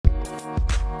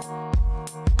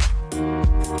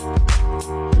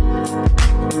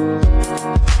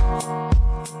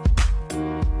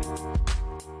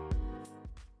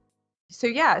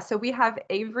So we have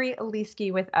Avery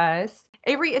Lieske with us.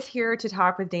 Avery is here to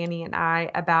talk with Danny and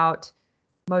I about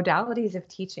modalities of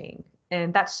teaching.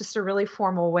 And that's just a really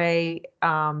formal way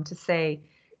to say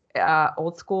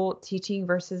old school teaching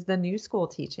versus the new school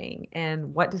teaching.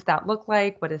 And what does that look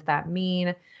like? What does that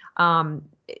mean? Um,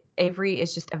 Avery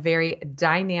is just a very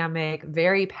dynamic,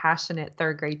 very passionate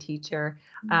third grade teacher.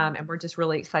 And we're just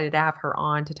really excited to have her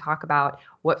on to talk about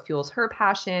what fuels her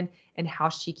passion and how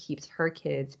she keeps her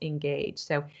kids engaged.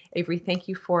 So, Avery, thank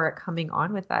you for coming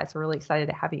on with us. We're really excited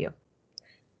to have you.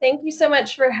 Thank you so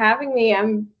much for having me.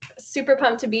 I'm super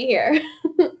pumped to be here.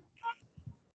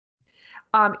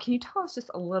 Can you tell us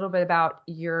just a little bit about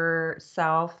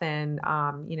yourself and,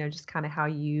 just kind of how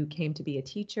you came to be a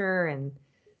teacher and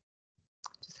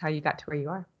just how you got to where you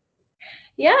are?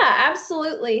 Yeah,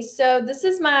 absolutely. So this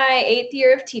is my 8th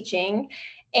year of teaching.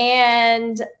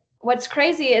 And what's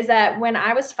crazy is that when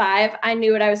I was 5, I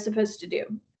knew what I was supposed to do.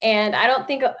 And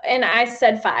I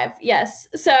said 5, yes.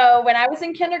 So when I was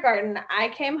in kindergarten, I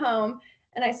came home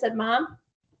and I said, Mom,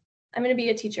 I'm going to be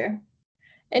a teacher.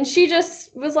 And she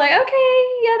just was like, okay,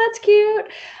 yeah, that's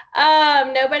cute.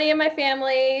 Nobody in my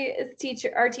family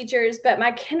are teachers, but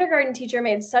my kindergarten teacher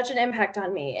made such an impact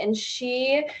on me. And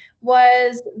she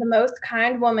was the most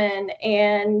kind woman.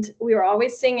 And we were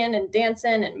always singing and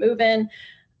dancing and moving.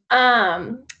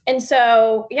 And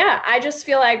so, yeah, I just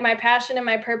feel like my passion and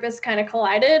my purpose kind of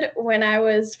collided when I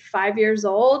was 5 years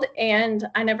old, and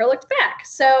I never looked back.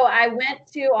 So I went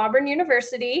to Auburn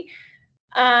University,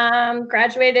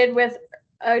 graduated with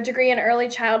a degree in early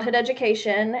childhood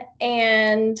education,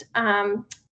 and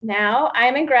now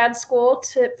I'm in grad school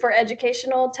for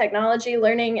educational technology,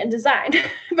 learning, and design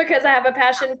because I have a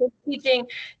passion for teaching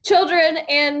children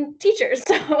and teachers.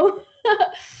 So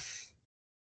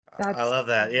I love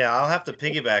that. Yeah, I'll have to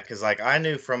piggyback because, like, I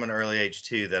knew from an early age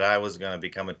too that I was going to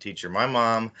become a teacher. My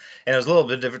mom, and it was a little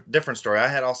bit different story. I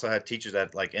had also had teachers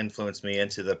that like influenced me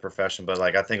into the profession, but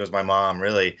like I think it was my mom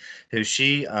really who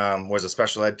she was a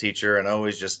special ed teacher and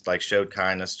always just like showed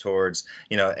kindness towards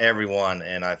everyone.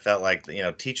 And I felt like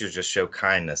teachers just show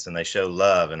kindness and they show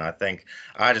love, and I think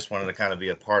I just wanted to kind of be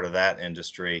a part of that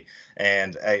industry.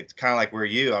 And it's kind of like where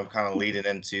I'm kind of leading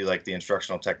into like the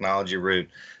instructional technology route.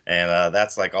 And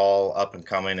that's like all up and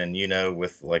coming, and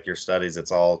with like your studies,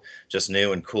 it's all just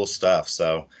new and cool stuff.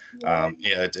 So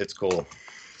it's cool.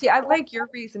 See, I like your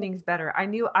reasonings better.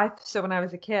 So when I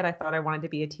was a kid, I thought I wanted to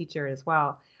be a teacher as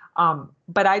well.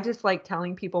 But I just like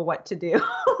telling people what to do.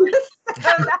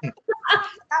 that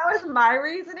was my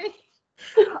reasoning.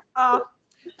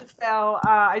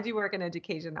 I do work in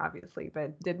education, obviously,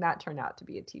 but did not turn out to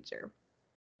be a teacher.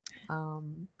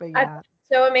 But yeah.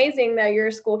 So amazing that you're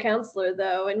a school counselor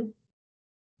though. And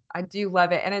I do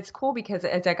love it. And it's cool because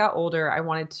as I got older, I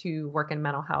wanted to work in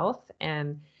mental health.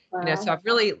 And, so I've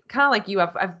really kind of like you,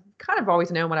 I've kind of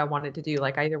always known what I wanted to do.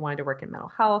 Like I either wanted to work in mental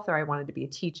health or I wanted to be a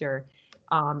teacher.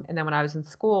 And then when I was in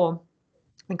school,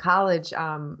 in college,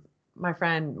 my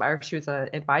friend, she was an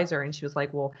advisor, and she was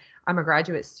like, well, I'm a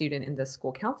graduate student in the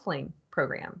school counseling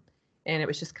program. And it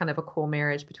was just kind of a cool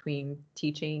marriage between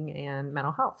teaching and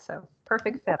mental health. So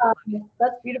perfect fit.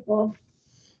 That's beautiful.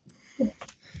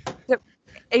 So,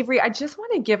 Avery, I just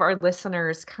want to give our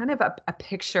listeners kind of a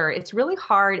picture. It's really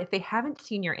hard if they haven't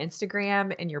seen your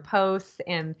Instagram and your posts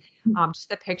and just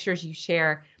the pictures you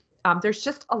share. There's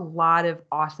just a lot of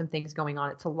awesome things going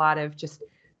on. It's a lot of just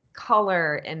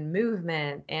color and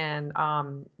movement. And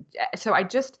so I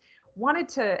just wanted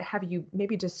to have you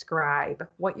maybe describe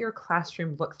what your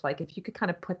classroom looks like. If you could kind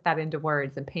of put that into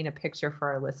words and paint a picture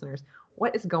for our listeners,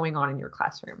 what is going on in your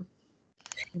classroom?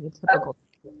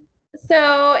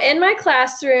 So in my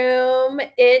classroom,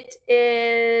 it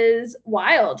is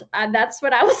wild. That's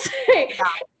what I will say.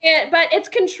 Yeah. But it's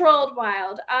controlled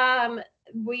wild.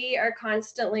 We are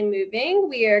constantly moving.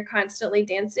 We are constantly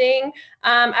dancing.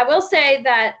 I will say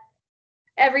that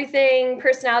everything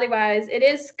personality-wise, it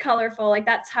is colorful. Like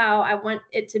that's how I want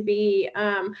it to be.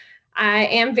 I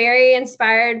am very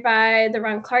inspired by the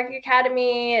Ron Clark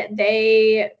Academy.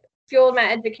 They fueled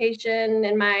my education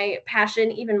and my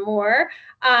passion even more.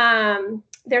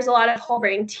 There's a lot of whole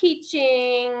brain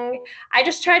teaching. I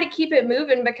just try to keep it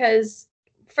moving because,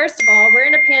 first of all, we're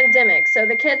in a pandemic, so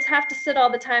the kids have to sit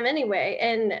all the time anyway.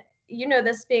 And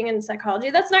this being in psychology,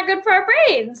 that's not good for our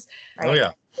brains. Right? Oh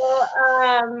yeah. So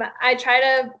I try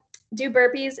to do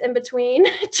burpees in between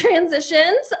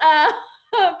transitions.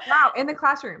 Wow, in the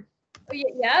classroom.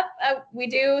 Yep, we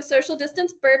do social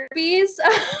distance burpees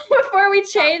before we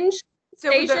change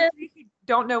stations. So you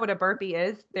don't know what a burpee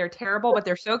is, they're terrible, but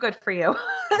they're so good for you.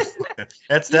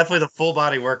 That's definitely the full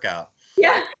body workout.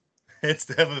 Yeah. It's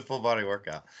definitely the full body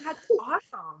workout. That's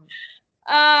awesome.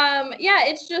 Yeah,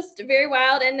 it's just very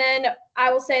wild. And then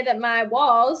I will say that my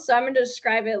walls, so I'm going to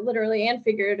describe it literally and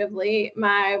figuratively,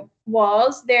 my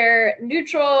walls, they're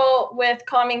neutral with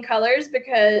calming colors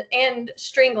and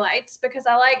string lights, because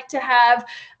I like to have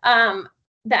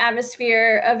the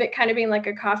atmosphere of it kind of being like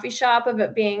a coffee shop, of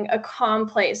it being a calm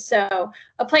place. So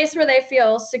a place where they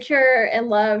feel secure and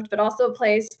loved, but also a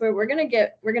place where we're going to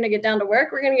get down to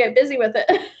work. We're going to get busy with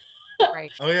it.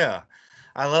 Right. Oh yeah,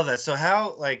 I love that. So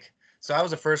how like so I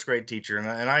was a first grade teacher, and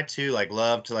I too like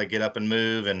love to like get up and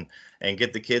move and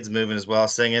get the kids moving as well,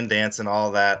 singing, dancing,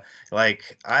 all that.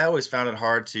 Like I always found it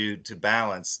hard to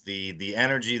balance the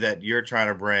energy that you're trying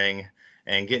to bring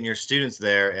and getting your students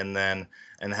there, and then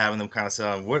and having them kind of sit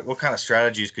on what kind of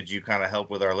strategies could you kind of help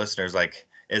with our listeners? Like,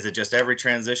 is it just every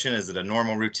transition? Is it a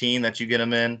normal routine that you get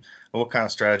them in? What kind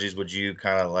of strategies would you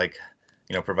kind of like,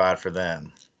 provide for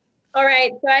them? All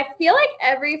right. So I feel like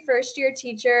every first year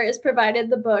teacher is provided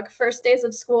the book First Days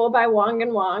of School by Wong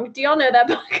and Wong. Do y'all know that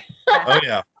book? Oh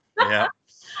yeah, yeah,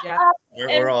 Yeah.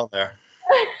 we're all there.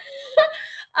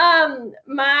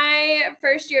 My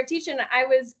first year of teaching, I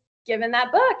was given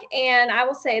that book, and I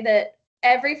will say that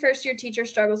every first year teacher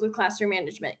struggles with classroom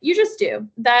management. You just do.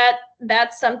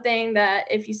 That's something that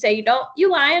if you say you don't, you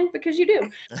lying, because you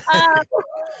do.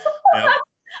 Yep.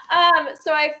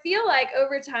 So I feel like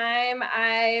over time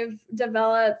I've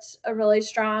developed a really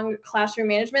strong classroom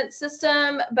management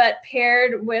system, but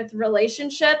paired with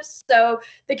relationships. So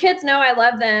the kids know I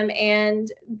love them,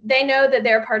 and they know that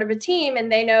they're part of a team, and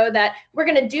they know that we're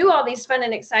going to do all these fun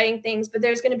and exciting things, but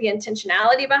there's going to be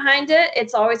intentionality behind it.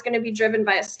 It's always going to be driven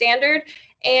by a standard,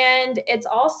 and it's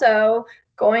also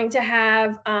going to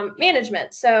have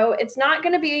management. So it's not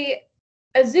going to be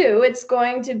a zoo. It's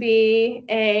going to be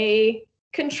a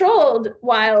controlled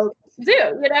wild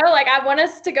zoo. Like I want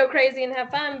us to go crazy and have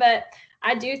fun, but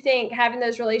I do think having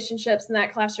those relationships and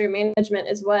that classroom management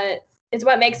is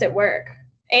what makes it work.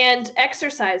 And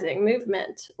exercising,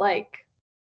 movement, like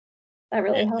that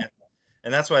really helps.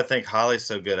 And that's what I think Holly's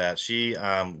so good at. She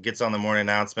gets on the morning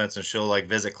announcements, and she'll like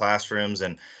visit classrooms,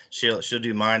 and she'll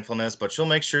do mindfulness, but she'll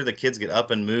make sure the kids get up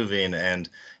and moving, and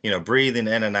breathing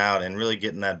in and out, and really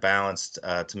getting that balanced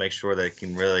to make sure they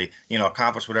can really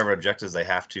accomplish whatever objectives they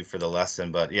have to for the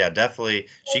lesson. But yeah, definitely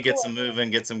she gets them moving,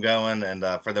 gets them going. And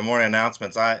for the morning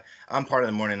announcements, I'm part of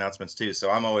the morning announcements too, so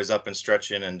I'm always up and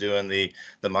stretching and doing the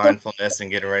mindfulness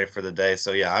and getting ready for the day.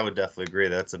 So yeah, I would definitely agree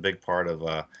that's a big part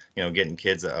of getting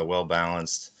kids a well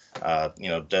balanced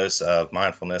dose of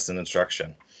mindfulness and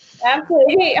instruction.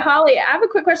 Absolutely. Hey, Holly, I have a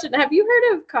quick question. Have you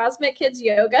heard of Cosmic Kids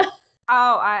Yoga?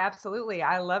 Oh, absolutely.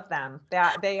 I love them.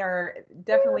 They are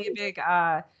definitely a big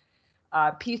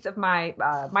piece of my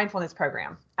mindfulness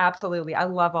program. Absolutely. I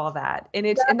love all that. And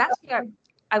that's what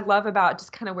I love about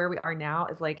just kind of where we are now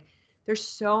is like there's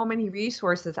so many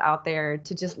resources out there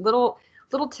to just little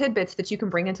tidbits that you can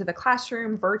bring into the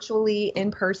classroom, virtually,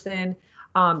 in person,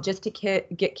 just to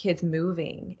get kids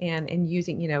moving and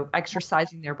using,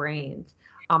 exercising their brains.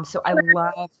 So I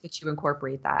love that you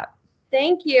incorporate that.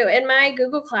 Thank you. In my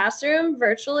Google Classroom,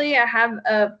 virtually, I have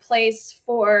a place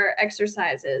for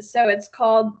exercises. So it's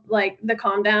called like the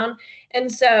Calm Down.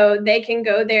 And so they can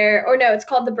go there, or no, it's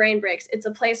called the Brain Breaks. It's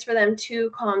a place for them to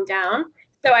calm down.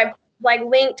 So I like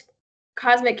linked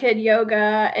Cosmic Kid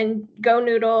Yoga and Go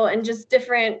Noodle and just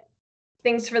different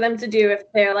things for them to do if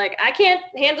they're like, I can't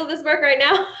handle this work right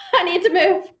now. I need to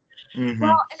move. Mm-hmm.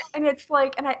 Well, and it's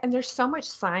like, and there's so much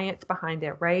science behind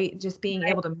it, right? Just being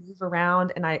able to move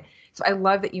around. So I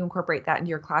love that you incorporate that into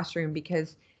your classroom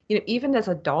because, even as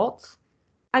adults,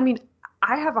 I mean,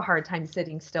 I have a hard time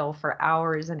sitting still for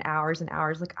hours and hours and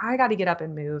hours. Like I got to get up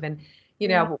and move. And,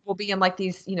 we'll be in like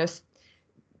these,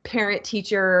 parent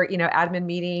teacher, admin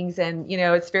meetings, and,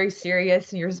 it's very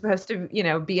serious and you're supposed to,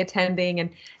 be attending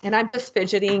and I'm just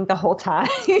fidgeting the whole time,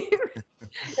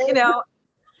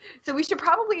 So we should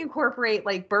probably incorporate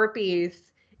like burpees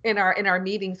in our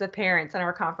meetings with parents and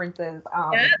our conferences.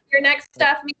 Yeah, your next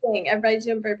staff meeting, everybody's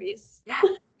doing burpees. Yeah.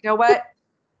 You know what,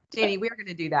 Janie, we are going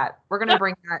to do that. We're going to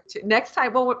bring that to next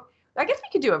time. Well, I guess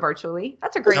we could do it virtually.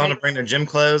 That's a great Tell them to bring their gym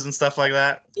clothes and stuff like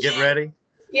that. Get ready.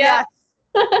 Yeah.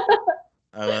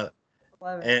 I love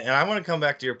it. And I want to come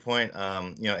back to your point,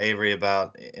 Avery,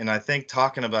 about, and I think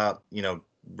talking about,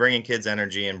 bringing kids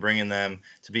energy and bringing them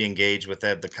to be engaged with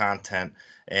the content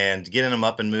and getting them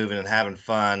up and moving and having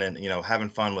fun and, having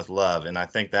fun with love. And I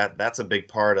think that's a big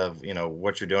part of,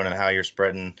 what you're doing and how you're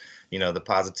spreading, the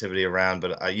positivity around.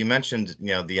 But you mentioned,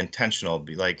 the intentional,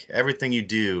 like everything you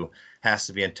do has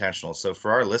to be intentional. So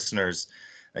for our listeners,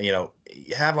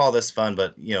 have all this fun,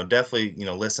 but, definitely,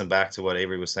 listen back to what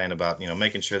Avery was saying about,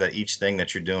 making sure that each thing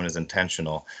that you're doing is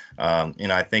intentional.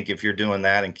 I think if you're doing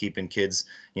that and keeping kids,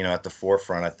 at the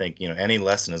forefront, I think, any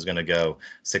lesson is going to go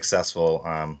successful,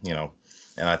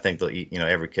 and I think that,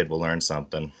 every kid will learn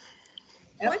something.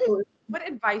 What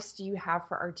advice do you have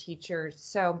for our teachers?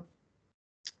 So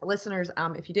listeners,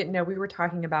 if you didn't know, we were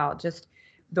talking about just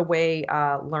the way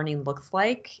learning looks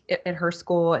like at her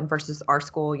school and versus our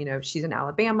school. She's in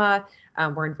Alabama,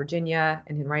 we're in Virginia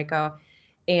and Henrico.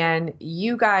 And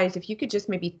you guys, if you could just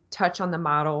maybe touch on the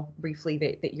model briefly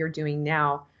that you're doing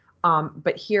now.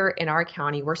 But here in our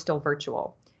county, we're still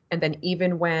virtual. And then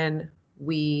even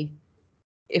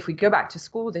if we go back to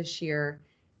school this year,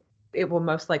 it will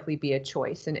most likely be a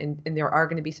choice. And there are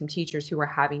going to be some teachers who are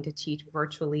having to teach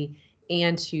virtually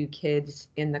and to kids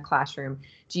in the classroom.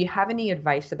 Do you have any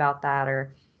advice about that,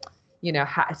 or,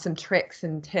 some tricks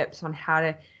and tips on how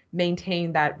to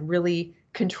maintain that really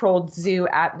controlled zoo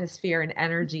atmosphere and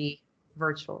energy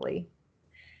virtually?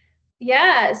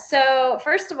 Yeah. So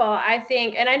first of all, I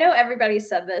think, and I know everybody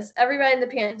said this, everybody in the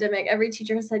pandemic, every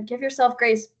teacher has said, give yourself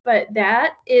grace, but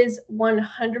that is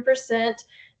 100%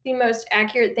 the most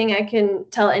accurate thing I can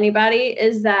tell anybody,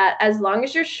 is that as long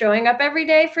as you're showing up every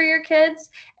day for your kids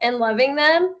and loving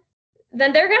them,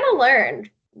 then they're going to learn.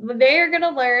 They're going to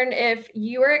learn if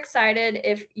you are excited,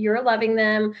 if you're loving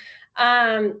them.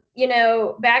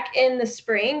 Back in the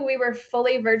spring, we were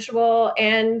fully virtual,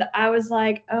 and I was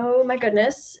like, oh my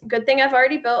goodness, good thing I've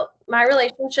already built my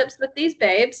relationships with these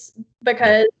babes,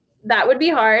 because that would be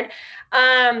hard.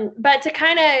 But to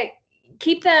kind of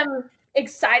keep them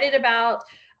excited about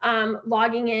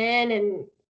logging in and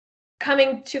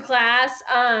coming to class,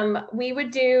 we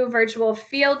would do virtual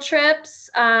field trips.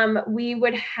 We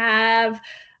would have,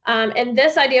 and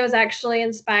this idea was actually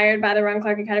inspired by the Ron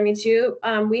Clark Academy too.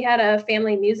 We had a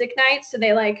family music night, so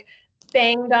they like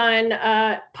banged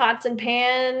on pots and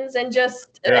pans and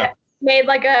just made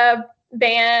like a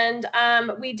band.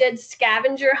 We did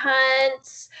scavenger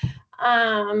hunts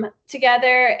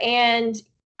together, and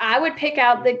I would pick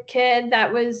out the kid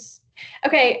that was,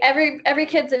 okay, every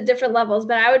kid's at different levels,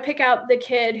 but I would pick out the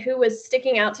kid who was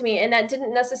sticking out to me. And that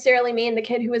didn't necessarily mean the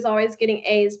kid who was always getting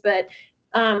A's, but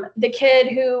the kid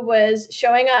who was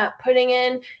showing up, putting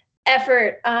in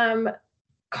effort,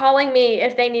 calling me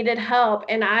if they needed help.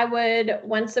 And I would,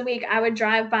 once a week, I would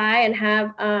drive by and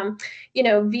have,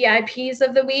 VIPs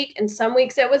of the week. And some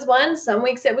weeks it was one, some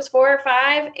weeks it was 4 or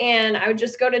 5. And I would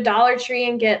just go to Dollar Tree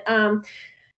and get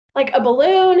like a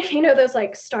balloon, those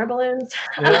like star balloons.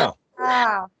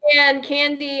 Yeah. And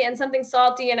candy and something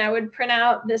salty, and I would print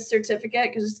out this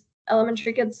certificate, because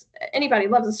elementary kids, anybody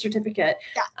loves a certificate.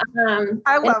 Yeah.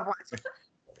 I love one.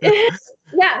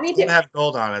 Yeah, me too. It have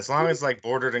gold on it, as long as like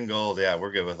bordered in gold. Yeah,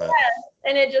 we're good with that. Yeah.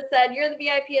 And it just said, you're the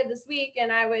VIP of this week,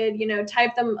 and I would,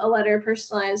 type them a letter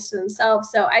personalized to themselves.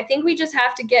 So I think we just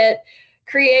have to get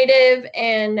creative,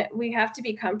 and we have to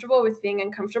be comfortable with being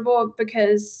uncomfortable,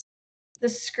 because the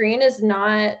screen is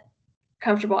not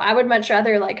comfortable. I would much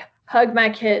rather like hug my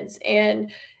kids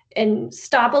and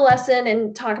stop a lesson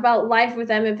and talk about life with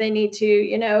them if they need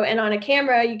to, and on a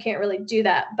camera, you can't really do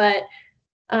that. But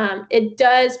it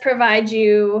does provide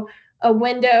you a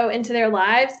window into their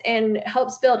lives and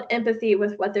helps build empathy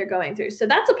with what they're going through. So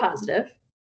that's a positive.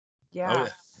 Yeah. Oh,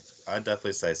 yeah. I'd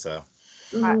definitely say so.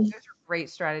 Those are great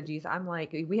strategies. I'm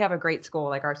like, we have a great school.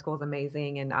 Like, our school is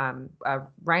amazing. And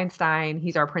Ryan Stein,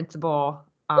 he's our principal.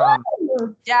 Yeah,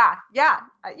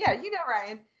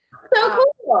 Ryan. So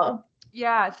cool.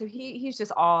 Yeah, so he's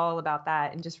just all about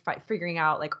that, and just figuring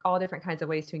out like all different kinds of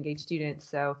ways to engage students.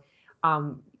 So,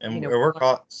 we're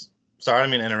sorry, I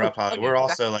didn't mean to interrupt, Holly. We're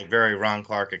also like very Ron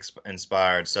Clark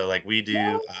inspired. So like we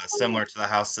do similar to the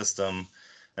house system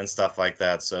and stuff like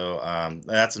that. So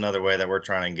that's another way that we're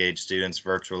trying to engage students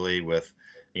virtually with,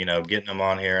 getting them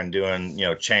on here and doing,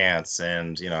 chants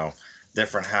and,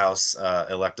 different house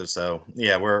electives. So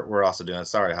yeah, we're also doing it.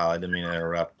 Sorry, Holly, I didn't mean to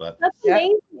interrupt, but that's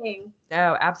amazing.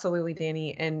 No, absolutely,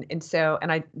 Danny. And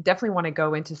I definitely want to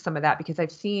go into some of that, because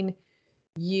I've seen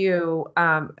you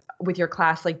with your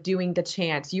class, like doing the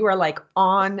chants. You are like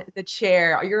on the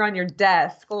chair, you're on your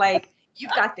desk, like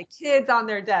you've got the kids on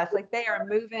their desk, like they are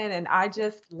moving, and I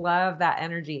just love that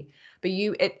energy. But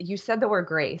you said the word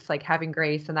grace, like having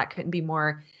grace, and that couldn't be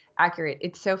more accurate.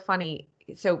 It's so funny.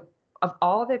 So of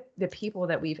all the people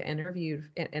that we've interviewed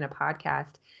in a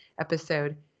podcast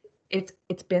episode,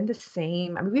 it's been the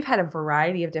same. I mean, we've had a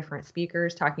variety of different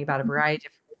speakers talking about a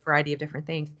variety of different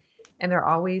things, and they're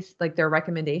always like, their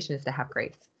recommendation is to have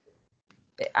grace.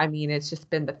 I mean, it's just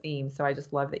been the theme. So I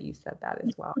just love that you said that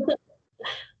as well.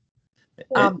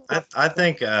 I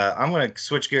think I'm going to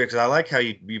switch gears because I like how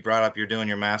you brought up you're doing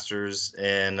your master's,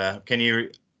 and can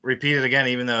you repeat it again?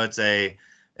 Even though it's a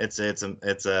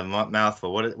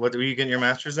mouthful. What were you getting your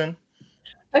master's in?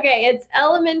 Okay, it's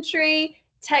elementary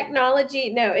technology.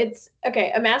 No, it's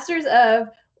okay, a master's of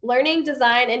learning,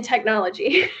 design, and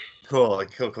technology. Cool.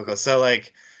 So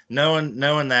like knowing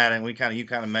that, and you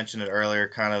kind of mentioned it earlier,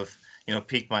 kind of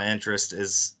piqued my interest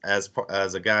is as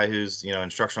a guy who's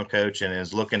instructional coach and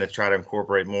is looking to try to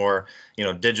incorporate more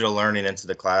digital learning into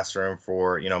the classroom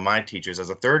for my teachers. As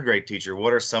a third grade teacher,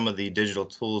 what are some of the digital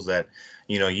tools that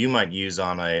you might use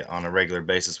on a regular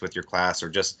basis with your class, or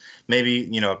just maybe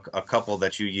a couple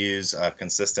that you use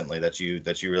consistently that you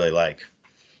really like?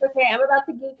 Okay, I'm about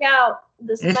to geek out.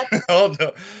 This is my Oh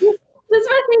no. this is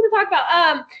my thing to talk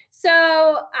about.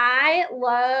 So I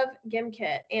love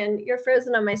GimKit, and you're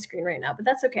frozen on my screen right now, but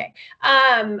that's okay.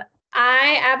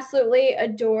 I absolutely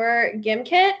adore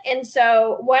GimKit, and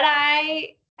so what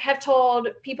I have told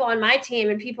people on my team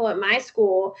and people at my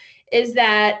school is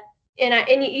that,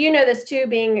 and you know this too,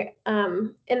 being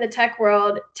in the tech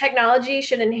world, technology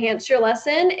should enhance your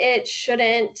lesson. It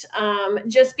shouldn't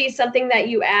just be something that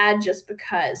you add just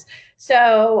because.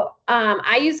 So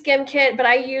I use GimKit, but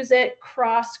I use it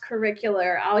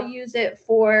cross-curricular. I'll use it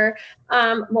for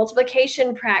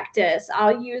multiplication practice.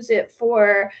 I'll use it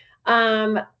for,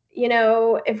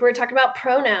 if we're talking about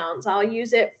pronouns, I'll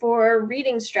use it for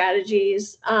reading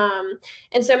strategies. And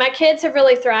so my kids have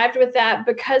really thrived with that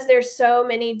because there's so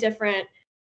many different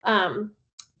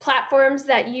platforms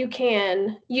that you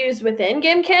can use within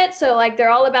GimKit. So like they're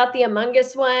all about the Among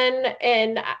Us one.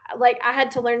 And like I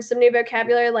had to learn some new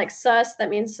vocabulary like sus,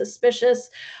 that means suspicious.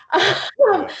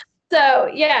 So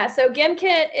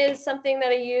GimKit is something that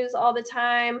I use all the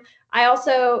time. I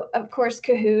also, of course,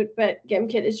 Kahoot, but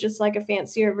GimKit is just like a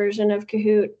fancier version of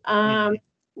Kahoot.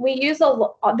 We use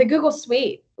the Google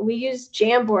Suite. We use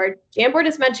Jamboard. Jamboard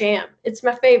is my jam. It's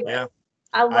my favorite. Yeah.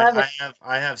 I love it.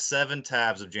 I have 7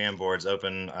 tabs of Jamboards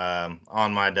open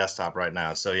on my desktop right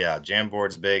now. So yeah,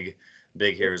 Jamboard's big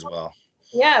here as well.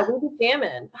 Yeah, we be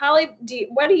jamming. Holly,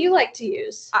 what do you like to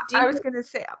use? I was going to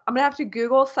say, I'm going to have to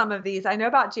Google some of these. I know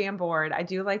about Jamboard. I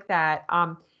do like that.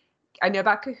 I know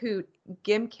about Kahoot.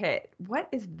 GimKit. What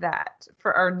is that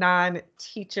for our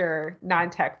non-teacher,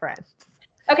 non-tech friends?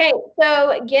 Okay,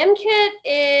 so GimKit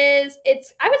I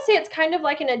would say it's kind of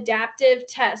like an adaptive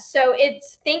test. So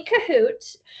think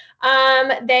Kahoot.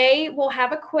 They will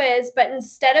have a quiz, but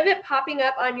instead of it popping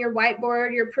up on your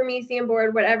whiteboard, your Promethean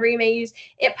board, whatever you may use,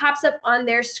 it pops up on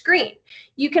their screen.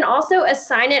 You can also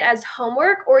assign it as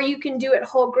homework, or you can do it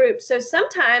whole group. So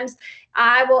sometimes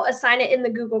I will assign it in the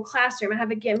Google Classroom. I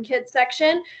have a GimKit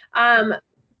section,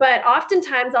 but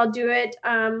oftentimes I'll do it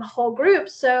whole group.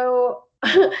 So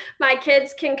my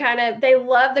kids can they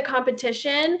love the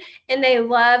competition and they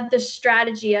love the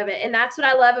strategy of it. And that's what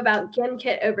I love about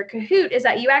GimKit over Kahoot, is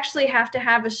that you actually have to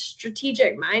have a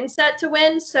strategic mindset to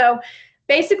win. So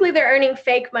basically they're earning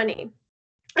fake money.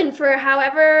 And for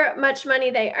however much money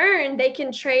they earn, they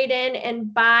can trade in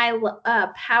and buy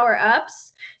power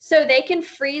ups so they can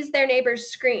freeze their neighbor's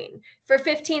screen for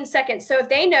 15 seconds. So if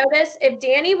they notice, if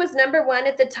Danny was number 1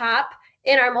 at the top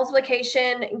in our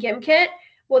multiplication GimKit,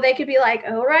 well, they could be like,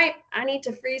 all right, I need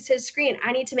to freeze his screen.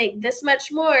 I need to make this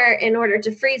much more in order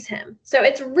to freeze him. So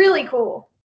it's really cool.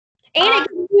 And it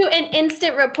gives you an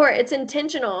instant report. It's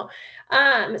intentional.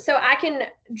 So I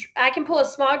can pull a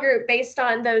small group based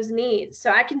on those needs.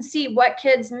 So I can see what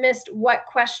kids missed what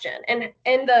question, and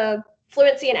the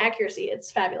fluency and accuracy.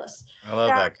 It's fabulous. I love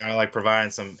that. Kind of like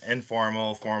providing some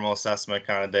formal assessment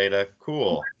kind of data.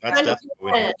 Cool. That's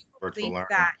definitely virtual learning.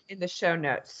 That in the show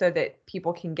notes so that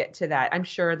people can get to that. I'm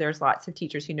sure there's lots of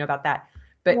teachers who know about that,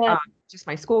 but just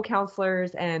my school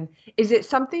counselors. And is it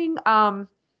something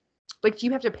like, do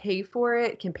you have to pay for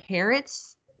it? Can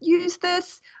parents use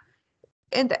this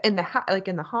in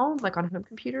the home, like on home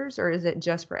computers, or is it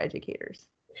just for educators?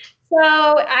 So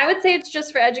I would say it's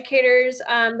just for educators.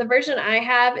 The version I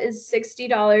have is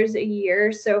 $60 a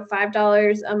year, so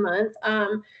 $5 a month.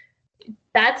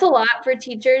 That's a lot for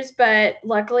teachers, but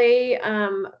luckily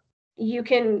you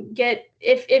can get,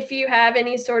 if you have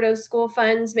any sort of school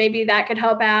funds, maybe that could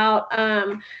help out.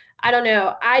 I don't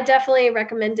know. I definitely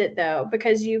recommend it though,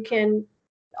 because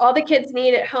all the kids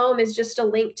need at home is just a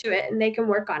link to it and they can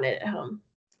work on it at home.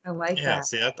 I like that. Yeah,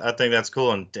 see, I think that's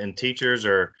cool. And teachers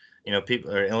or people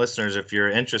and listeners, if you're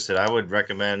interested, I would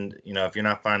recommend, if you're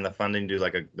not finding the funding, do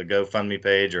like the GoFundMe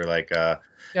page, or like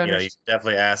you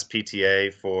definitely ask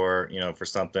PTA for for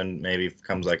something. Maybe it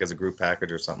comes like as a group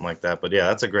package or something like that. But yeah,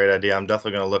 that's a great idea. I'm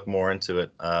definitely going to look more into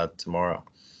it tomorrow.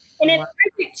 And it's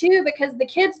perfect too because the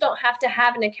kids don't have to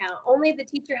have an account. Only the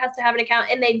teacher has to have an account,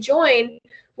 and they join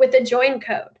with a join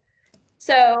code.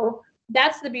 So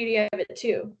that's the beauty of it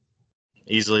too.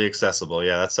 Easily accessible.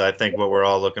 Yeah, that's I think what we're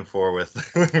all looking for with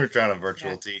when we're trying to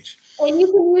virtual teach. And you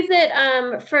can use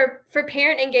it for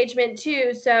parent engagement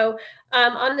too. So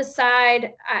on the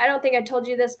side, I don't think I told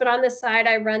you this, but on the side,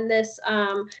 I run this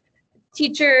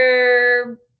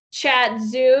teacher chat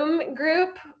Zoom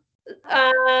group.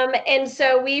 And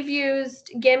so we've used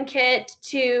GimKit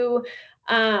to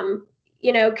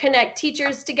connect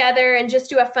teachers together and just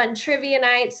do a fun trivia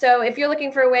night. So if you're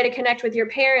looking for a way to connect with your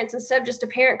parents instead of just a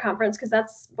parent conference, because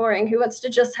that's boring, who wants to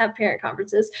just have parent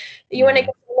conferences? You want to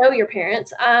get to know your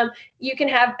parents. You can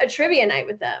have a trivia night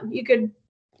with them. You could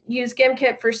use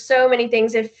GimKit for so many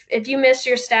things. If you miss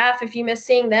your staff, if you miss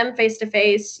seeing them face to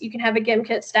face, you can have a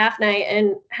GimKit staff night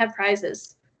and have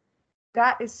prizes.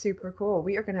 That is super cool.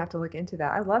 We are going to have to look into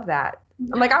that. I love that.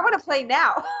 I'm like, I want to play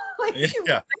now. Like,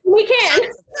 yeah, we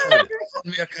can. send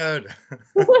me a code.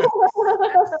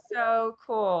 So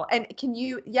cool. And can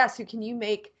you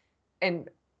make, and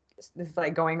this is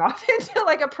like going off into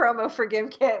like a promo for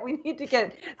GimKit. We need to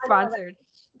get sponsored.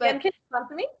 But GimKit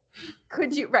sponsor me?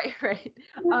 Could you, right. Can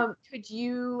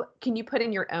you put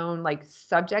in your own like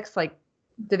subjects? Like,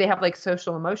 do they have like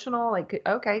social, emotional? Like,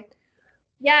 okay.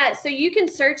 Yeah, so you can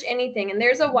search anything, and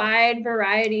there's a wide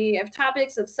variety of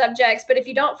topics, of subjects, but if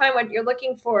you don't find what you're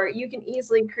looking for, you can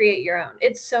easily create your own.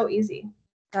 It's so easy.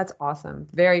 That's awesome.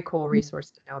 Very cool resource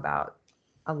to know about.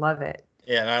 I love it.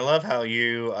 Yeah, and I love how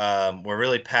you were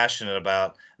really passionate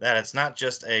about that. It's not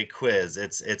just a quiz;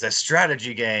 it's a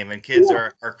strategy game, and kids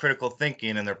are critical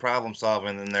thinking and they're problem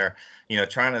solving and they're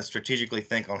trying to strategically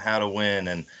think on how to win,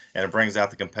 and it brings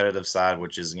out the competitive side,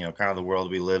 which is kind of the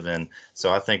world we live in.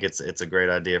 So I think it's a great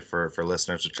idea for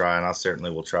listeners to try, and I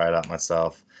certainly will try it out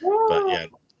myself. But yeah.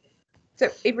 So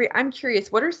Avery, I'm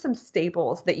curious, what are some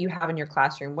staples that you have in your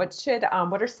classroom? What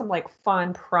are some like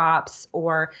fun props,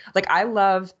 or like, I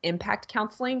love impact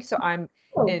counseling. So and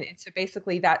so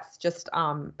basically that's just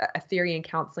a theory in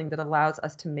counseling that allows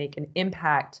us to make an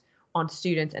impact on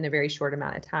students in a very short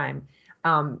amount of time.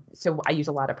 So I use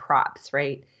a lot of props,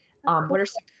 right? What are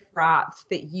some props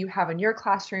that you have in your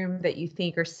classroom that you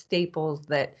think are staples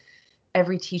that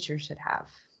every teacher should have?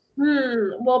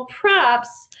 Well,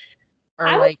 props. Or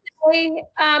I like, would say,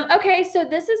 okay, so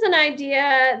this is an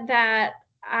idea that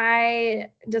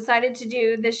I decided to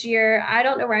do this year. I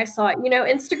don't know where I saw it.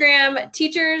 Instagram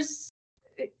teachers,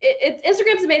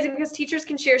 Instagram's amazing because teachers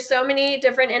can share so many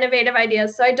different innovative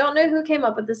ideas. So I don't know who came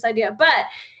up with this idea, but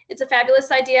it's a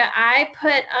fabulous idea. I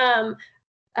put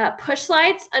push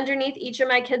lights underneath each of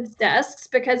my kids' desks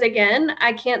because, again,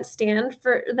 I can't stand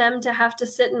for them to have to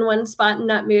sit in one spot and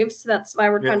not move. So that's why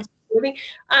we're constantly moving.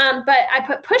 But I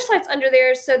put push lights under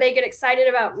there so they get excited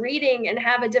about reading and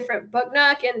have a different book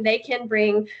nook, and they can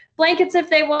bring blankets if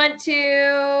they want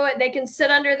to. They can sit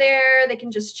under there. They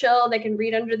can just chill. They can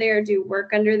read under there, do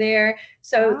work under there.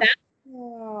 So that's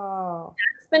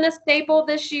been a staple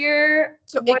this year.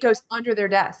 So it goes under their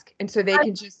desk, and so they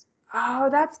can just, oh,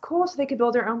 that's cool. So they could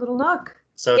build their own little nook.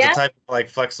 So it's a type of like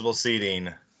flexible seating.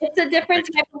 It's a different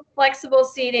type of flexible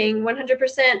seating,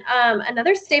 100%.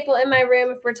 Another staple in my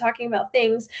room, if we're talking about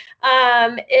things,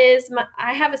 is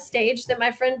I have a stage that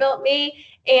my friend built me,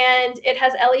 and it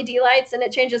has LED lights and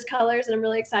it changes colors, and I'm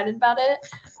really excited about it.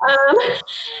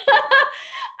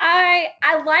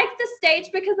 I like the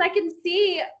stage because I can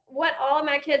see what all of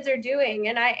my kids are doing,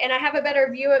 and I have a better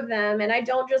view of them, and I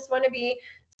don't just want to be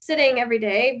sitting every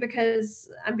day because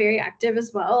I'm very active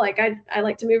as well. Like I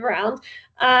like to move around.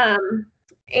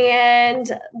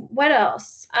 And what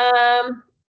else?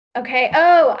 Okay.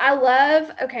 Oh, I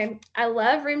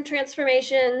love room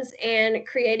transformations and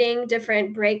creating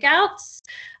different breakouts.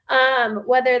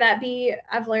 Whether that be,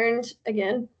 I've learned,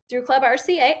 again, through Club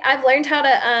RCA, I've learned how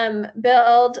to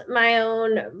build my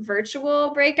own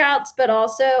virtual breakouts, but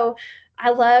also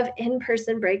I love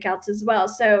in-person breakouts as well.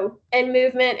 So, and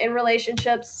movement and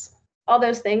relationships, all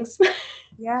those things.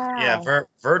 Yeah,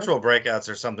 virtual breakouts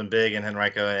are something big in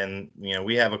Henrico, and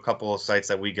we have a couple of sites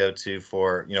that we go to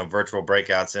for virtual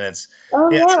breakouts, and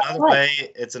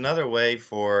it's another way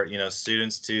for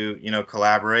students to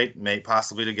collaborate,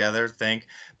 possibly together, think,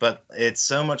 but it's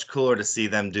so much cooler to see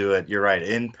them do it. You're right,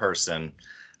 in person,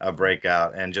 a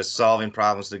breakout, and just solving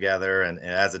problems together and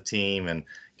as a team, and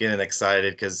getting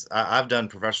excited, because I've done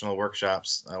professional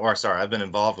workshops, I've been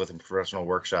involved with professional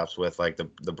workshops with like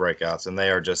the breakouts, and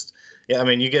they are just,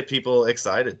 you get people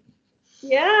excited.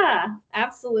 Yeah,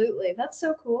 absolutely. That's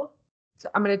so cool. So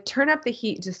I'm going to turn up the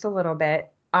heat just a little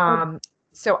bit. So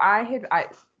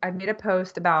I made a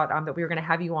post about that we were going to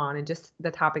have you on and just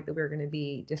the topic that we were going to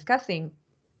be discussing.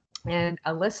 And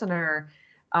a listener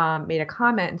made a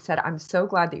comment and said, I'm so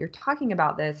glad that you're talking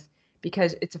about this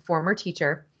because it's a former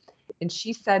teacher. And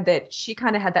she said that she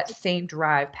kind of had that same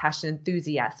drive, passion,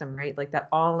 enthusiasm, right? Like that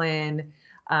all in,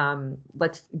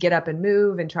 let's get up and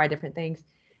move and try different things.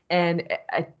 And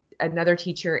another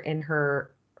teacher in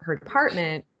her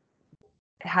department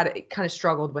had kind of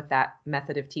struggled with that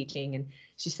method of teaching. And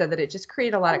she said that it just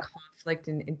created a lot of conflict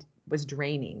and was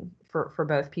draining for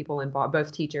both people involved,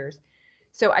 both teachers.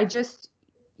 So I just,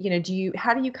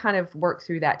 how do you kind of work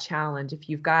through that challenge if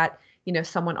you've got,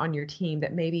 someone on your team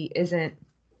that maybe isn't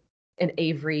an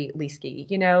Avery Lieske,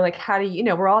 like how do you,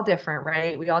 we're all different,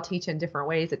 right? We all teach in different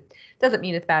ways. It doesn't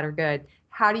mean it's bad or good.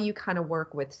 How do you kind of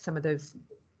work with some of those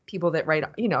people that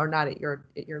are not at your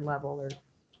level? Or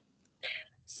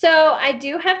So I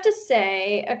do have to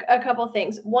say a couple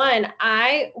things. One,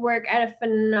 I work at a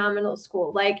phenomenal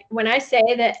school. Like when I say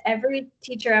that every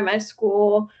teacher at my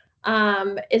school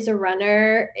is a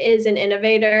runner, is an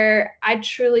innovator, I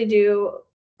truly do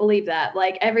believe that.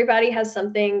 Like everybody has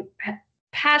something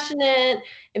passionate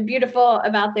and beautiful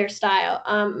about their style.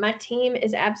 My team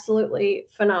is absolutely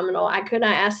phenomenal. I could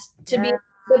not ask to be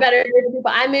the better group of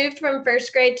people. I moved from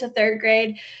first grade to third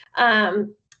grade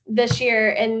this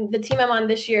year, and the team I'm on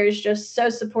this year is just so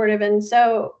supportive and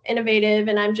so innovative,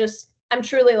 and I'm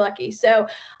truly lucky. So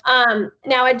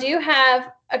now I do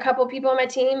have a couple people on my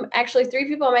team, actually 3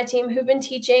 people on my team who've been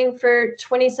teaching for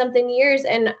 20 something years.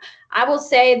 And I will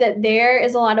say that there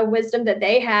is a lot of wisdom that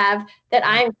they have that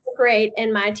I incorporate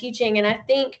in my teaching. And I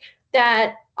think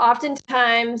that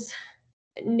oftentimes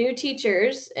new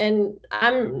teachers, and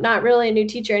I'm not really a new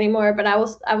teacher anymore, but I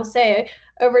will say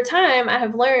over time, I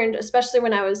have learned, especially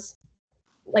when I was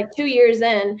like 2 years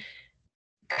in,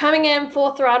 coming in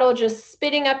full throttle, just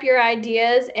spitting up your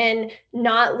ideas and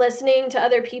not listening to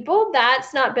other people,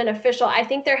 that's not beneficial. I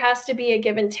think there has to be a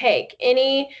give and take.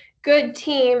 Any good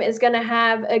team is going to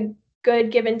have a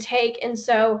good give and take. And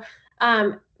so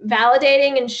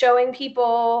validating and showing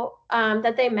people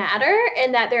that they matter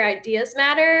and that their ideas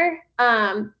matter,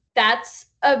 that's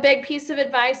a big piece of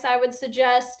advice I would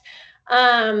suggest.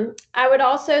 I would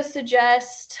also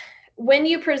suggest when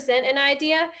you present an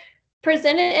idea,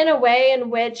 present it in a way in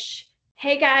which,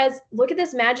 hey guys, look at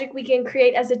this magic we can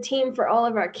create as a team for all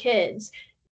of our kids.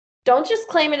 Don't just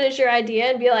claim it as your idea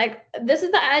and be like, this is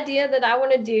the idea that I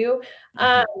want to do.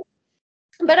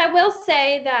 But I will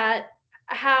say that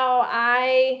how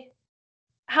I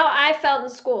felt in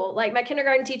school, like my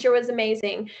kindergarten teacher was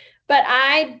amazing, but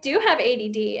I do have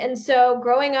ADD. And so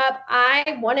growing up,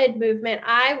 I wanted movement.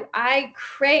 I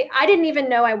didn't even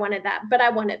know I wanted that, but I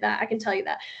wanted that. I can tell you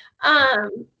that.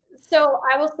 So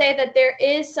I will say that there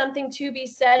is something to be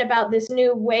said about this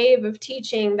new wave of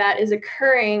teaching that is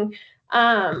occurring.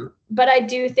 But I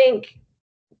do think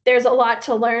there's a lot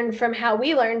to learn from how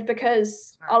we learned,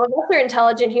 because all of us are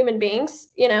intelligent human beings,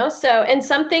 so, and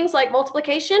some things like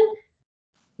multiplication,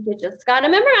 you just got to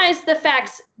memorize the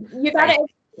facts. You got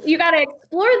to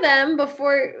explore them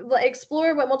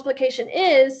explore what multiplication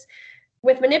is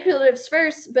with manipulatives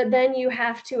first, but then you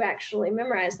have to actually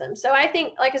memorize them. So I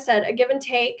think, like I said, a give and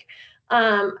take,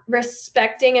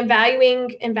 respecting and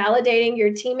valuing and validating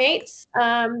your teammates.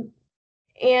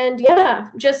 And yeah,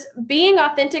 just being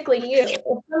authentically you. If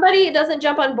somebody doesn't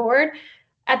jump on board,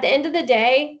 at the end of the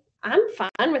day, I'm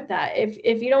fine with that.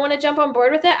 If you don't want to jump on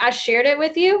board with it, I shared it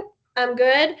with you. I'm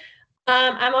good.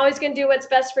 I'm always going to do what's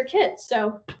best for kids.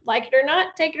 So like it or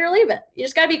not, take it or leave it. You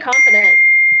just got to be confident.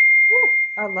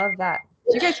 I love that.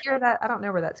 Did you guys hear that? I don't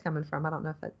know where that's coming from. I don't know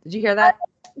if that, did you hear that?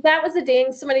 That was a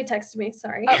ding. Somebody texted me.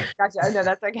 Sorry. Oh, gotcha. No,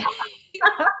 that's okay.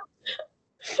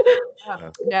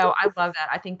 No, I love that.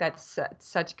 I think that's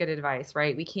such good advice,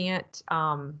 right? We can't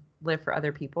live for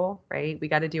other people, right? We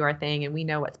got to do our thing, and we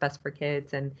know what's best for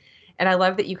kids. And I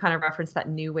love that you kind of referenced that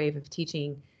new wave of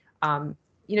teaching,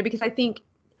 because I think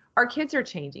our kids are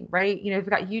changing, right? We've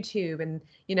got YouTube and,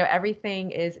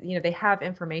 everything is, they have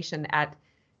information at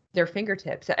their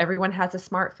fingertips. Everyone has a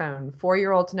smartphone.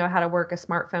 4-year-olds know how to work a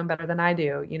smartphone better than I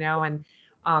do, and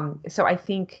so I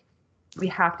think we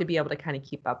have to be able to kind of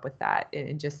keep up with that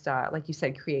and just, like you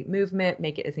said, create movement,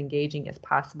 make it as engaging as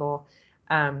possible.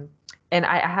 And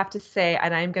I have to say,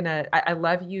 and I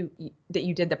love that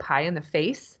you did the pie in the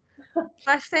face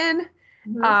lesson.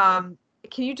 Mm-hmm.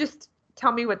 Can you just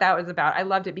tell me what that was about? I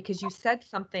loved it because you posted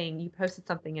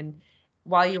something, and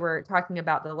while you were talking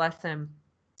about the lesson,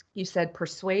 you said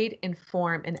persuade,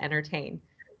 inform, and entertain.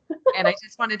 And I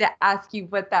just wanted to ask you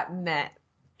what that meant.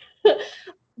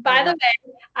 By the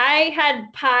way, I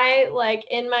had pie like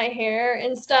in my hair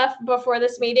and stuff before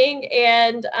this meeting,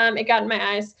 and it got in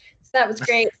my eyes. So that was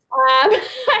great.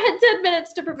 I had 10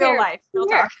 minutes to prepare. Real life, real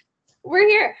talk. We're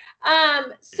here.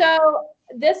 So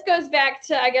this goes back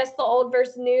to, I guess, the old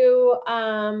versus new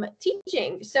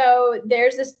teaching. So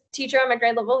there's this teacher on my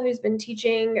grade level who's been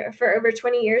teaching for over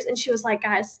 20 years, and she was like,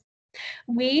 guys,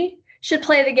 we should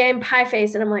play the game Pie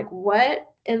Face. And I'm like, what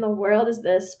in the world is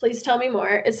this? Please tell me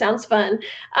more. It sounds fun.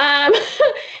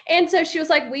 And so she was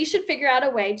like, we should figure out a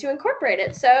way to incorporate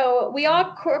it. So we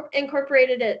all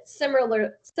incorporated it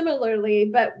similarly,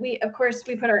 but we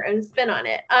put our own spin on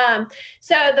it.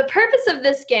 So the purpose of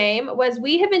this game was,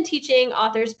 we have been teaching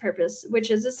author's purpose,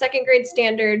 which is a second grade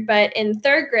standard, but in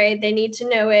third grade, they need to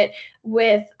know it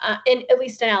with, at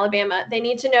least in Alabama, they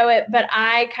need to know it, but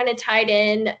I kind of tied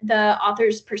in the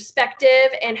author's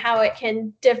perspective and how it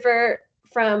can differ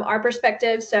from our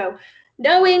perspective. So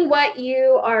knowing what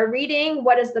you are reading,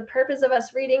 what is the purpose of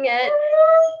us reading it?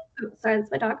 Oh, sorry, that's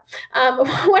my dog.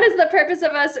 What is the purpose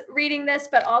of us reading this,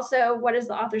 but also what is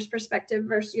the author's perspective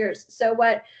versus yours? So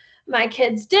what my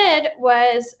kids did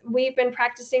was, we've been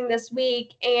practicing this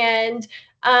week, and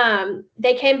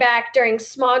they came back during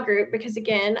small group, because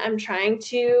again, I'm trying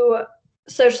to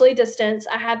socially distance.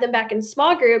 I had them back in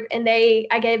small group, and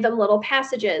I gave them little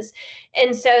passages.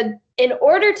 And so in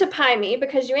order to pie me,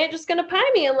 because you ain't just going to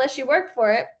pie me unless you work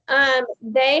for it,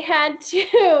 they had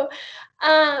to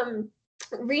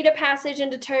read a passage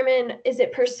and determine, is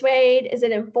it persuade, is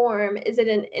it inform, is it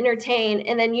an entertain?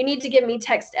 And then you need to give me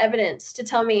text evidence to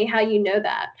tell me how you know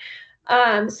that.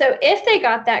 So if they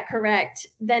got that correct,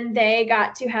 then they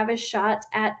got to have a shot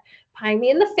at pieing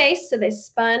me in the face. So they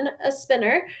spun a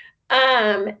spinner.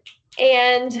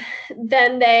 And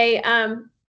then they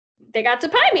got to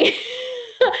pie me.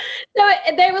 So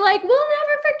they were like, we'll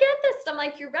never forget this. I'm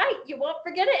like, you're right. You won't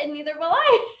forget it, and neither will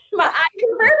I. I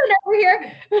converted over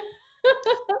here.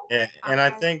 Yeah, and I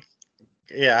think,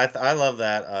 I love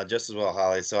that just as well,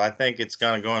 Holly. So I think it's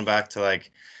kind of going back to,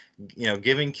 like,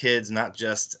 giving kids not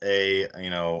just a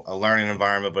learning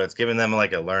environment, but it's giving them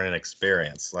like a learning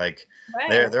experience. Like, right.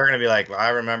 They're going to be like, well, I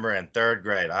remember in third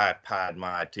grade, I pied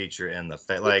my teacher in the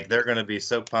face. Like, they're going to be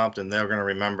so pumped, and they're going to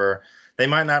remember. They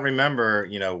might not remember,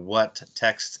 what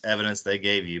text evidence they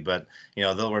gave you, but,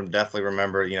 they'll definitely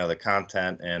remember, the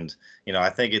content. And, I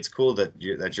think it's cool that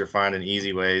you're finding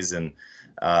easy ways and,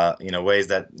 ways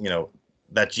that,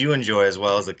 that you enjoy as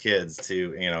well as the kids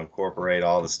to, incorporate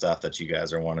all the stuff that you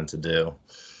guys are wanting to do.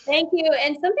 Thank you.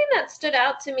 And something that stood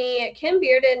out to me, Kim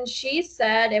Bearden, she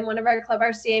said in one of our Club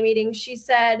RCA meetings, she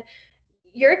said,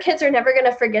 your kids are never going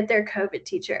to forget their COVID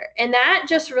teacher. And that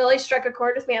just really struck a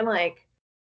chord with me. I'm like,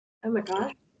 oh my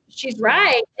gosh, she's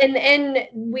right. And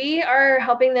we are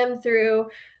helping them through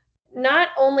not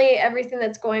only everything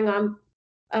that's going on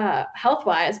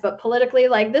health-wise, but politically.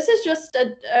 Like, this is just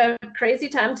a crazy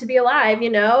time to be alive,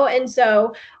 and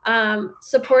so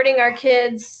supporting our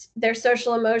kids, their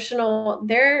social, emotional,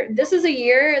 this is a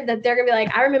year that they're gonna be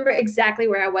like, I remember exactly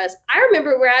where I was. I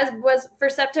remember where I was for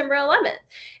September 11th,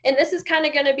 and this is kind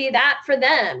of going to be that for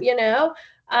them,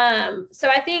 so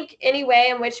I think any way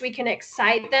in which we can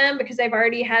excite them, because they've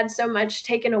already had so much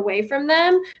taken away from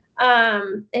them,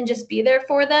 and just be there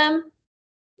for them,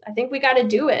 I think we got to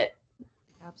do it.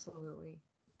 Absolutely.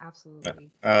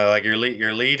 Like,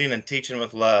 you're leading and teaching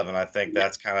with love, and I think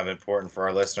that's kind of important for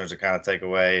our listeners to kind of take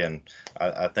away, and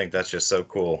I think that's just so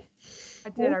cool. I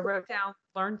wrote down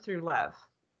learn through love.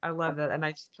 I love that, and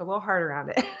I just put a little heart around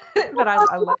it. But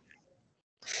I love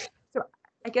it. So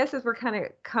I guess as we're kind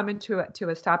of coming to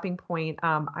a stopping point,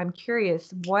 I'm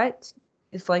curious, what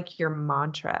is like your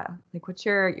mantra? Like, what's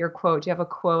your quote? Do you have a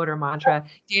quote or mantra?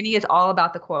 Danny is all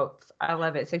about the quotes. I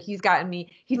love it. So he's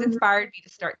inspired me to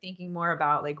start thinking more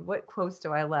about, like, what quotes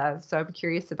do I love? So I'm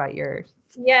curious about yours.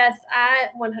 Yes, I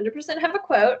 100% have a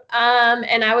quote.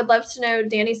 And I would love to know,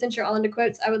 Danny, since you're all into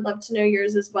quotes, I would love to know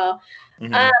yours as well.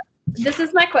 Mm-hmm. This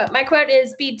is my quote. My quote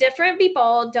is, be different, be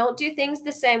bold, don't do things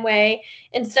the same way.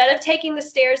 Instead of taking the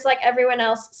stairs like everyone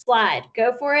else, slide.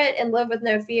 Go for it and live with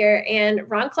no fear. And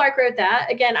Ron Clark wrote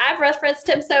that. Again, I've referenced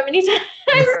him so many times.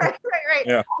 Right.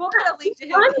 Yeah. We'll kind of link to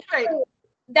him. Right.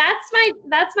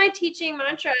 That's my teaching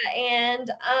mantra.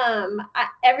 And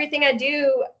everything I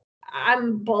do,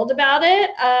 I'm bold about it.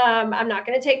 I'm not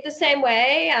going to take the same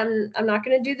way. I'm not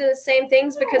going to do the same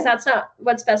things, because that's not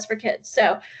what's best for kids.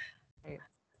 So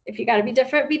if you got to be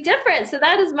different, be different. So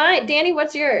that is mine. Danny,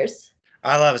 what's yours?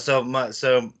 I love it. So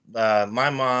my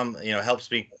mom,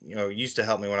 helps me, used to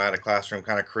help me when I had a classroom,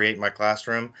 kind of create my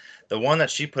classroom. The one that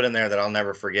she put in there that I'll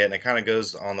never forget, and it kind of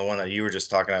goes on the one that you were just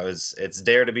talking about, is it's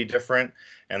dare to be different.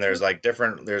 And there's like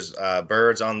there's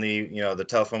birds on the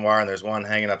telephone wire, and there's one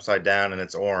hanging upside down, and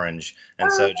it's orange.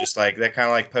 And so just like that kind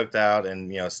of like poked out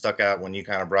and, stuck out when you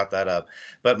kind of brought that up.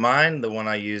 But mine, the one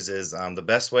I use is the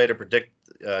best way to predict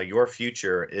your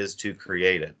future is to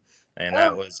create it, and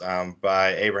that Oh, was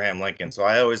by Abraham Lincoln. So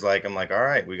I always I'm like, all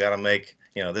right, we got to make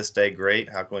this day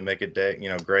great. How can we make it day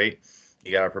great?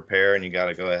 You got to prepare and you got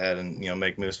to go ahead and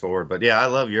make moves forward. But yeah, I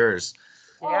love yours.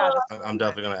 Yeah, that's I'm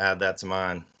definitely going to add that to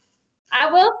mine. I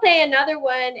will say another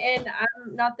one, and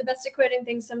I'm not the best at quoting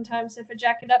things sometimes. If I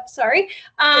jack it up, sorry.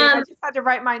 I just had to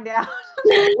write mine down.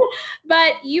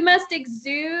 But you must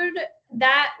exude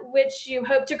that which you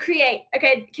hope to create.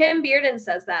 Okay, Kim Bearden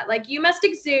says that. Like, you must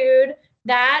exude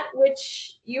that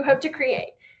which you hope to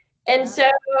create. And so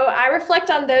I reflect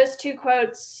on those two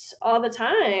quotes all the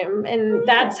time. And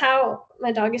that's how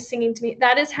my dog is singing to me.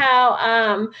 That is how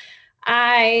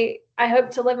I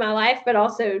hope to live my life, but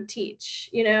also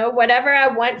teach, whatever I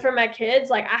want for my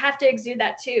kids, like I have to exude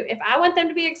that too. If I want them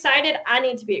to be excited, I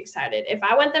need to be excited. If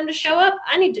I want them to show up,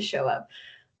 I need to show up.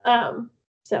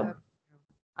 So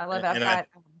I love that. I've got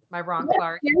my Ron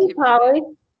Clark. Polly.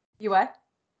 You what?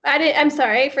 I'm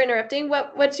sorry for interrupting.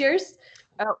 What's yours?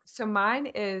 Oh, so mine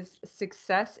is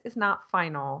success is not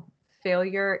final.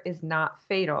 Failure is not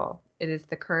fatal. It is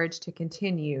the courage to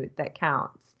continue that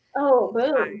counts. Oh,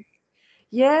 boom.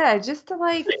 Yeah, just to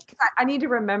 'cause I need to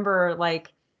remember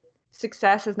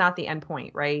success is not the end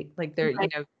point, right? Like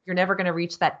Right. you're never going to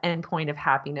reach that end point of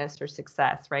happiness or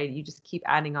success, right? You just keep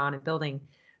adding on and building.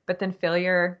 But then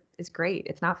failure is great.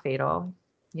 It's not fatal.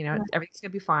 Everything's going to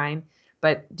be fine.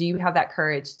 But do you have that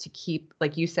courage to keep,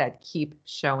 like you said, keep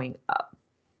showing up?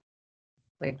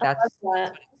 Like that's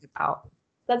what it's about.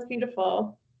 That's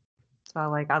beautiful. So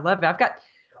I love it. I've got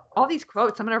all these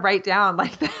quotes I'm going to write down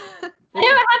like that.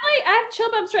 I have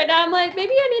chill bumps right now. I'm like,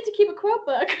 maybe I need to keep a quote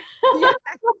book. Yeah.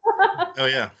 Oh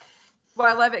yeah. Well,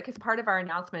 I love it because part of our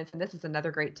announcements, and this is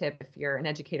another great tip if you're an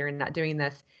educator and not doing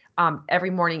this, every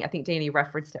morning, I think Danny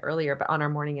referenced it earlier, but on our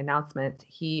morning announcement,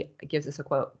 he gives us a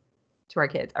quote to our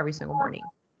kids every single morning.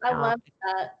 I love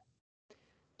that.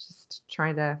 Just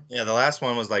trying to. Yeah, the last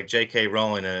one was like J.K.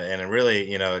 Rowling, and it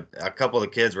really, a couple of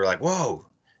the kids were like, "Whoa,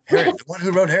 Harry, the one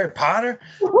who wrote Harry Potter."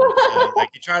 So,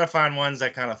 you try to find ones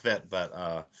that kind of fit,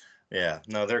 but yeah,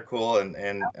 no, they're cool,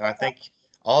 and I think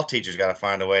all teachers got to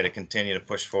find a way to continue to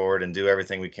push forward and do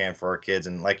everything we can for our kids.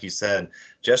 And like you said,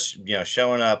 just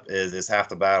showing up is half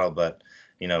the battle, but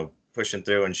pushing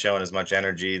through and showing as much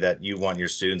energy that you want your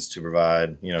students to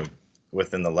provide,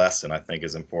 within the lesson, I think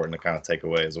is important to kind of take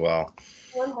away as well.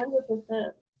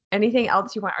 100%. Anything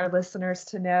else you want our listeners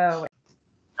to know?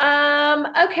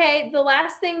 Okay, the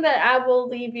last thing that I will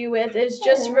leave you with is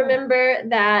just remember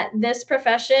that this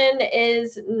profession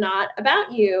is not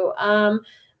about you.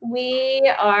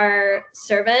 We are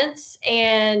servants,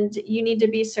 and you need to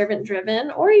be servant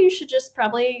driven, or you should just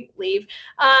probably leave.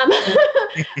 Our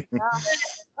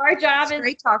job is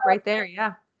great talk right there.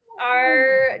 Yeah.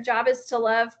 Our job is to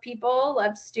love people,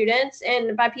 love students.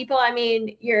 And by people, I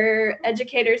mean your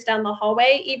educators down the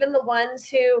hallway, even the ones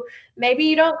who maybe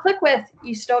you don't click with,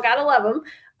 you still got to love them.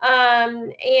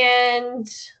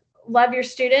 And love your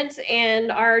students.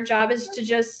 And our job is to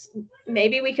just,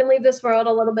 maybe we can leave this world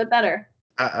a little bit better.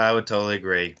 I would totally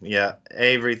agree. Yeah.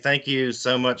 Avery, thank you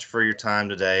so much for your time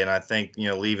today. And I think,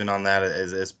 leaving on that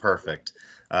is perfect.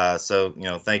 So,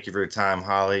 thank you for your time.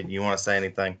 Holly, you want to say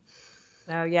anything?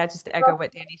 Oh, yeah, just to echo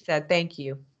what Danny said. Thank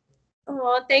you.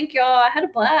 Oh, thank y'all. I had a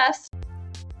blast.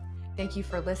 Thank you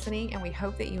for listening, and we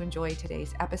hope that you enjoyed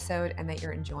today's episode and that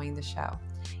you're enjoying the show.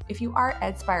 If you are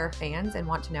EdSpire fans and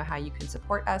want to know how you can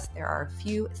support us, there are a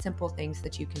few simple things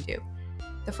that you can do.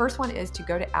 The first one is to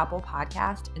go to Apple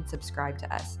Podcast and subscribe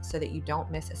to us so that you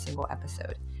don't miss a single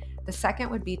episode. The second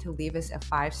would be to leave us a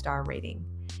 5-star rating.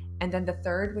 And then the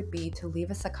third would be to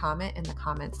leave us a comment in the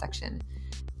comment section.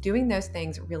 Doing those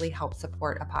things really helps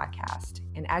support a podcast.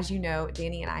 And as you know,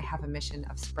 Danny and I have a mission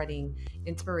of spreading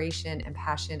inspiration and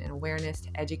passion and awareness to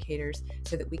educators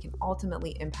so that we can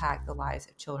ultimately impact the lives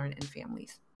of children and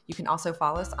families. You can also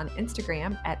follow us on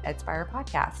Instagram at EdSpire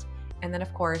Podcast. And then,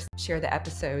 of course, share the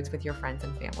episodes with your friends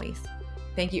and families.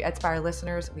 Thank you, EdSpire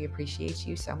listeners. We appreciate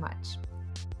you so much.